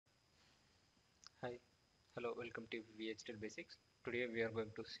Hi, hello, welcome to VHDL Basics. Today we are going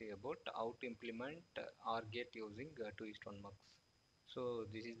to see about how to implement OR gate using 2:1 mux. So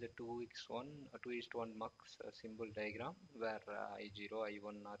this is the 2:1 mux symbol diagram where I0,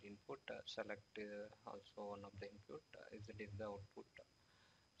 I1 are input, select also one of the input, Z is the output.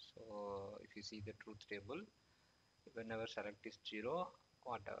 So if you see the truth table, whenever select is 0,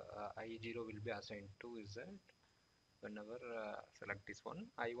 what I0 will be assigned to Z. Whenever select is 1,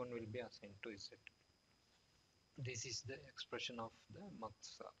 I1 will be assigned to Z. This is the expression of the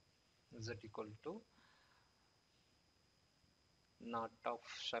mux z equal to not of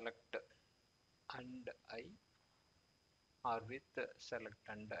select and I or with select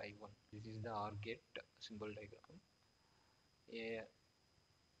and I1. This is the OR gate symbol diagram. A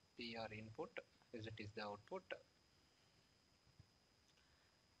P are input, Z is the output.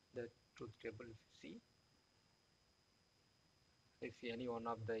 The truth table, if you see, if any one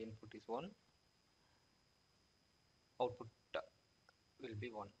of the input is 1, output will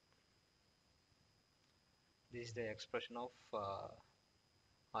be 1. This is the expression of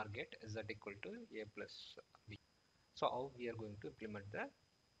OR gate z equal to A plus B. So how we are going to implement the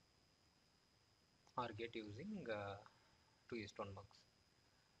OR gate using 2:1 mux.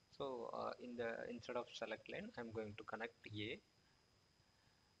 So instead of select line, I'm going to connect A.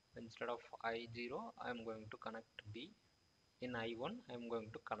 Instead of I0, I'm going to connect B. In I1, I'm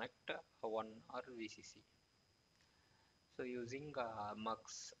going to connect 1 or VCC. So using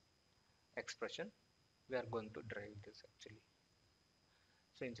mux expression, we are going to drive this actually.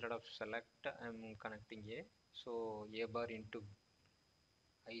 So instead of select, I'm connecting A. So A bar into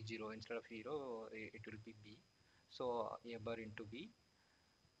I0 instead of 0, it will be B. So A bar into B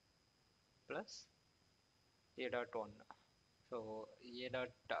plus A dot 1. So A dot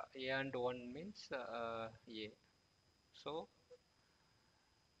A and 1 means A. So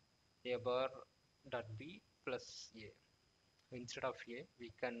A bar dot B plus A. Instead of A, we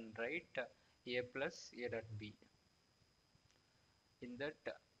can write A plus A dot B. In that,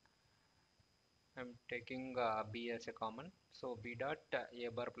 I'm taking B as a common. So B dot A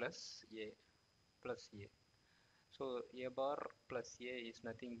bar plus A plus A. So A bar plus A is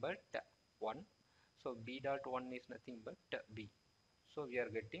nothing but 1. So B dot 1 is nothing but B. So we are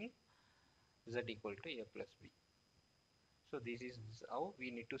getting Z equal to A plus B. So this is how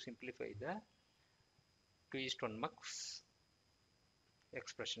we need to simplify the 2:1 mux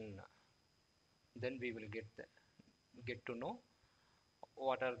expression. Then we will get to know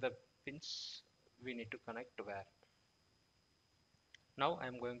what are the pins we need to connect where. Now I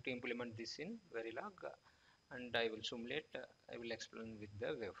am going to implement this in verilog and I will simulate, I will explain with the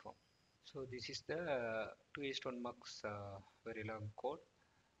waveform. So this is the 2:1 mux verilog code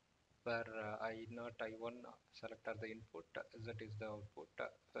where I not I1 select are the input, Z is the output.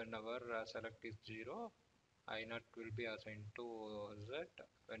 Whenever select is 0, I not will be assigned to Z.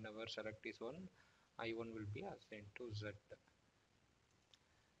 Whenever select is 1, I1 will be assigned to Z.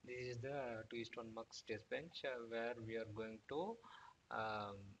 This is the 2:1 mux test bench where we are going to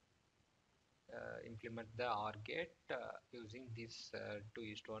um, implement the OR gate using this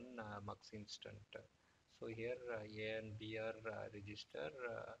 2:1 mux instant. So here A and B are register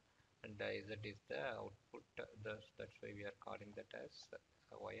and Z is the output. That's why we are calling that as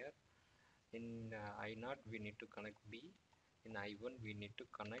a wire. In I0 we need to connect B. In I1 we need to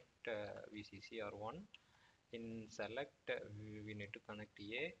connect VCC or 1. In select we need to connect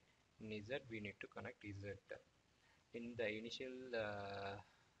A. In Z we need to connect Z. In the initial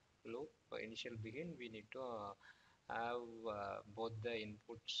loop, initial begin, we need to have both the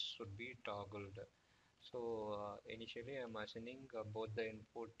inputs should be toggled. So initially I am assigning both the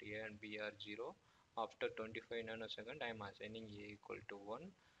input A and B are 0. After 25 nanosecond I am assigning A equal to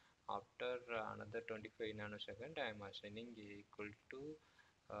 1. After another 25 nanosecond I am assigning A equal to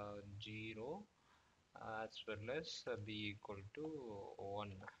 0 as well as B equal to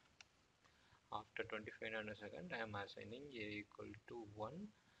 1. After 25 nanosecond I am assigning A equal to 1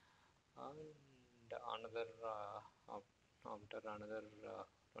 and another after another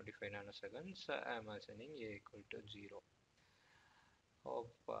 25 nanoseconds I am assigning A equal to 0.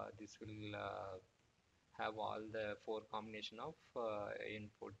 Hope this will have all the four combination of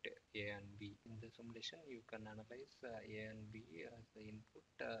input A and B. In the simulation you can analyze A and B as the input.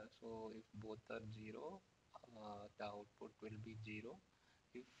 So if both are 0, the output will be 0.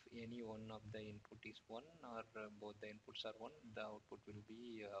 If any one of the input is 1 or both the inputs are 1, the output will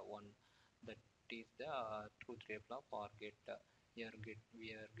be 1. That is the truth table of OR gate. We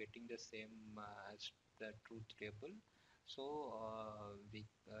are getting the same as the truth table. So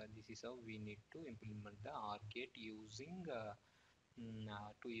this is how we need to implement the OR gate using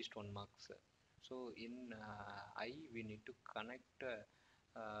 2:1 mux. So in I we need to connect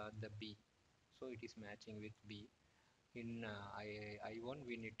the B, so it is matching with B. In I1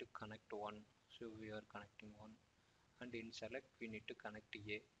 we need to connect 1, so we are connecting 1, and in select we need to connect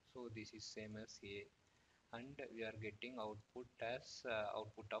A, so this is same as A, and we are getting output as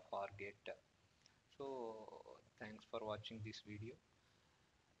output of OR gate. So thanks for watching this video.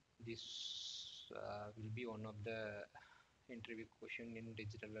 This will be one of the interview question in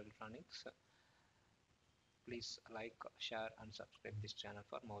digital electronics. Please like, share and subscribe this channel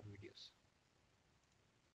for more videos.